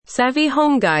Savvy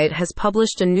Home Guide has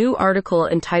published a new article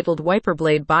entitled Wiper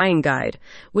Blade Buying Guide,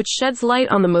 which sheds light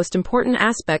on the most important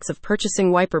aspects of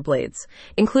purchasing wiper blades,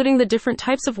 including the different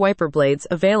types of wiper blades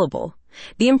available,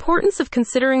 the importance of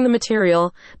considering the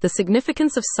material, the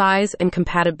significance of size and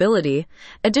compatibility,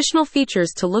 additional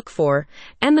features to look for,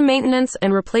 and the maintenance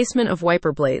and replacement of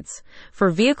wiper blades. For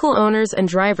vehicle owners and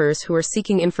drivers who are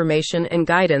seeking information and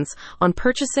guidance on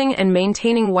purchasing and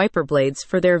maintaining wiper blades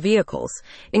for their vehicles,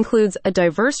 includes a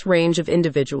diverse range of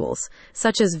individuals,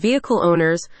 such as vehicle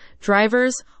owners,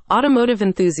 drivers, automotive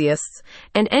enthusiasts,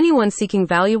 and anyone seeking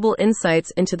valuable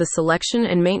insights into the selection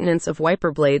and maintenance of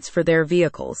wiper blades for their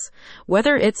vehicles.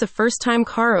 Whether it's a first-time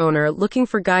car owner looking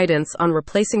for guidance on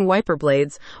replacing wiper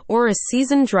blades or a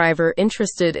seasoned driver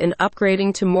interested in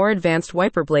upgrading to more advanced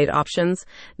wiper blade options,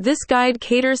 this guide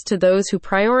caters to those who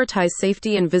prioritize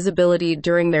safety and visibility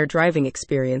during their driving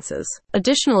experiences.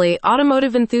 Additionally,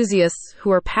 automotive enthusiasts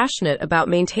who are passionate about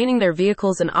maintaining their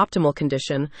vehicles in optimal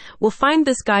condition will find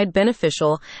this guide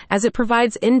beneficial as it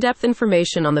provides in-depth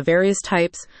information on the various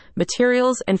types,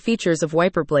 materials, and features of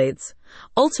wiper blades.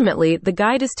 Ultimately, the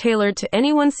guide is tailored to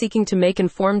anyone seeking to make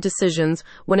informed decisions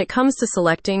when it comes to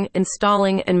selecting,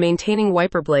 installing, and maintaining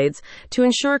wiper blades to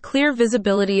ensure clear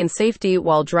visibility and safety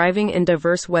while driving in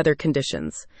diverse weather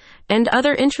conditions. And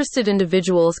other interested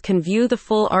individuals can view the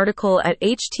full article at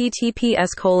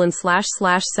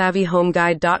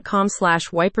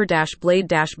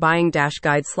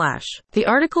https://savvyhomeguide.com/wiper-blade-buying-guide/. The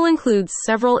article includes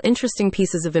several interesting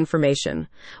pieces of information.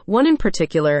 One in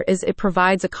particular is it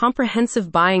provides a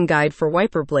comprehensive buying guide for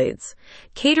wiper blades,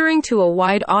 catering to a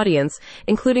wide audience,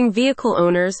 including vehicle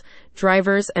owners,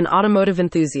 drivers, and automotive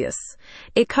enthusiasts.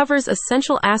 It covers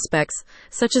essential aspects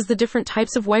such as the different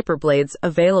types of wiper blades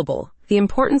available, the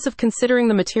importance of considering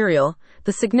the material,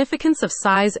 the significance of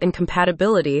size and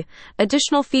compatibility,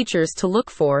 additional features to look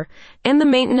for, and the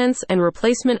maintenance and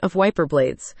replacement of wiper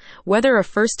blades. Whether a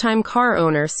first-time car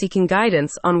owner seeking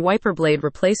guidance on wiper blade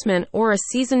replacement or a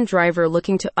seasoned driver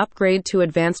looking to upgrade to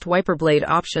advanced wiper blade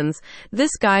options,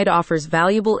 this guide offers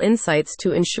valuable insights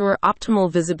to ensure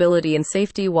optimal visibility and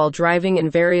safety while driving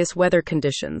in various weather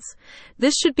conditions.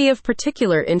 This should be of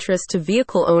particular interest to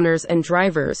vehicle owners and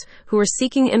drivers who are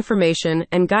seeking information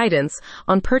and guidance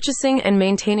on purchasing and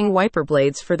maintaining wiper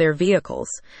blades for their vehicles,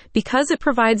 because it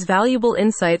provides valuable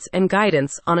insights and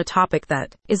guidance on a topic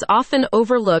that is often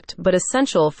overlooked but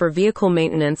essential for vehicle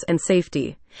maintenance and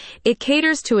safety. It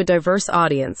caters to a diverse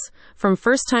audience, from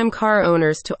first-time car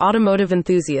owners to automotive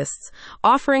enthusiasts,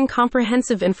 offering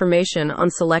comprehensive information on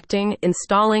selecting,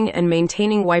 installing, and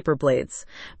maintaining wiper blades.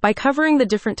 By covering the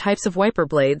different types of wiper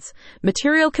blades,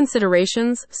 material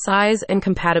considerations, size and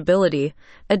compatibility,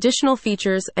 additional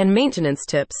features, and maintenance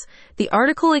tips, the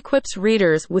article equips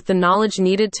readers with the knowledge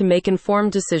needed to make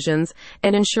informed decisions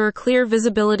and ensure clear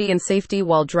visibility and safety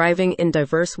while driving in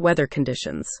diverse weather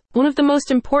conditions. One of the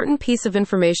most important pieces of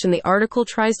information the article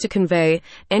tries to convey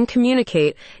and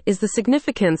communicate is the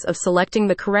significance of selecting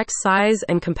the correct size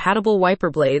and compatible wiper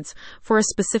blades for a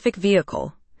specific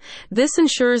vehicle. This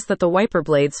ensures that the wiper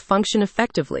blades function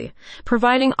effectively,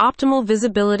 providing optimal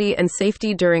visibility and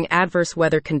safety during adverse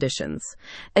weather conditions.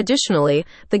 Additionally,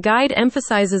 the guide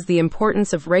emphasizes the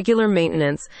importance of regular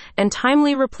maintenance and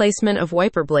timely replacement of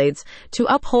wiper blades to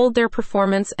uphold their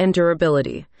performance and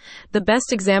durability. The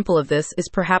best example of this is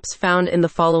perhaps found in the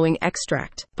following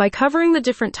extract. By covering the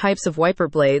different types of wiper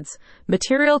blades,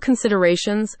 material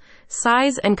considerations,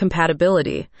 size and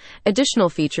compatibility, additional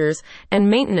features, and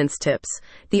maintenance tips,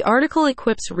 the article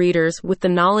equips readers with the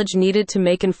knowledge needed to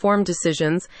make informed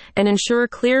decisions and ensure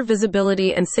clear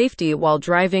visibility and safety while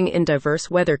driving in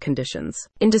diverse weather conditions.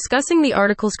 In discussing the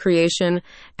article's creation,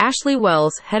 Ashley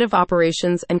Wells, head of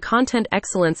operations and content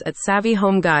excellence at Savvy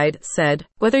Home Guide, said,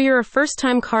 "Whether you're a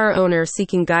first-time car owner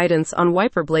seeking guidance on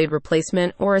wiper blade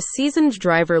replacement or a seasoned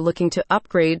driver looking to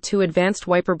upgrade to advanced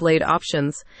wiper blade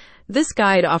options, this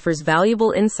guide offers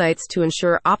valuable insights to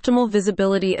ensure optimal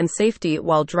visibility and safety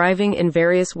while driving in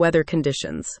various weather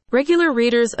conditions." Regular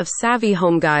readers of Savvy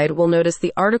Home Guide will notice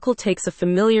the article takes a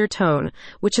familiar tone,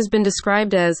 which has been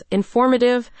described as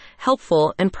informative,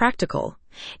 helpful, and practical,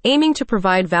 aiming to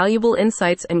provide valuable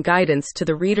insights and guidance to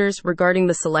the readers regarding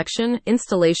the selection,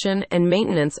 installation, and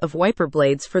maintenance of wiper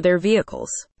blades for their vehicles.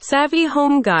 Savvy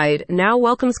Home Guide now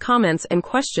welcomes comments and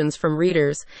questions from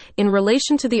readers in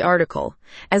relation to the article,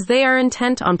 as they are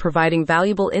intent on providing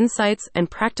valuable insights and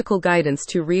practical guidance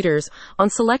to readers on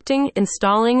selecting,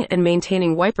 installing, and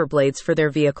maintaining wiper blades for their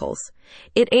vehicles.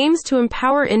 It aims to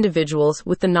empower individuals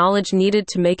with the knowledge needed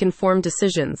to make informed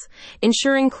decisions,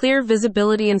 ensuring clear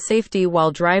visibility and safety while while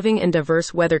driving in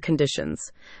diverse weather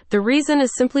conditions. The reason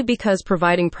is simply because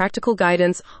providing practical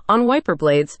guidance on wiper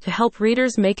blades to help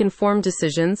readers make informed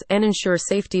decisions and ensure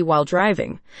safety while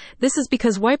driving. This is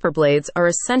because wiper blades are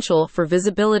essential for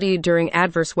visibility during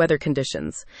adverse weather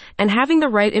conditions, and having the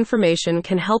right information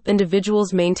can help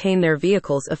individuals maintain their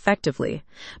vehicles effectively.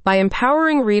 By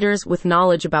empowering readers with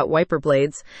knowledge about wiper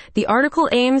blades, the article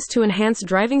aims to enhance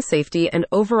driving safety and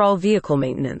overall vehicle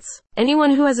maintenance.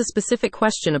 Anyone who has a specific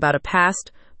question about a past,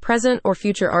 present, or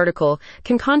future article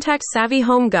can contact Savvy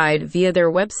Home Guide via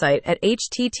their website at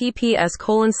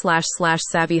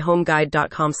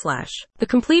https://savvyhomeguide.com/. The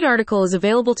complete article is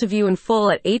available to view in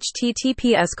full at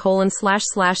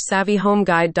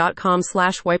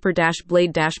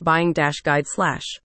https://savvyhomeguide.com/wiper-blade-buying-guide/.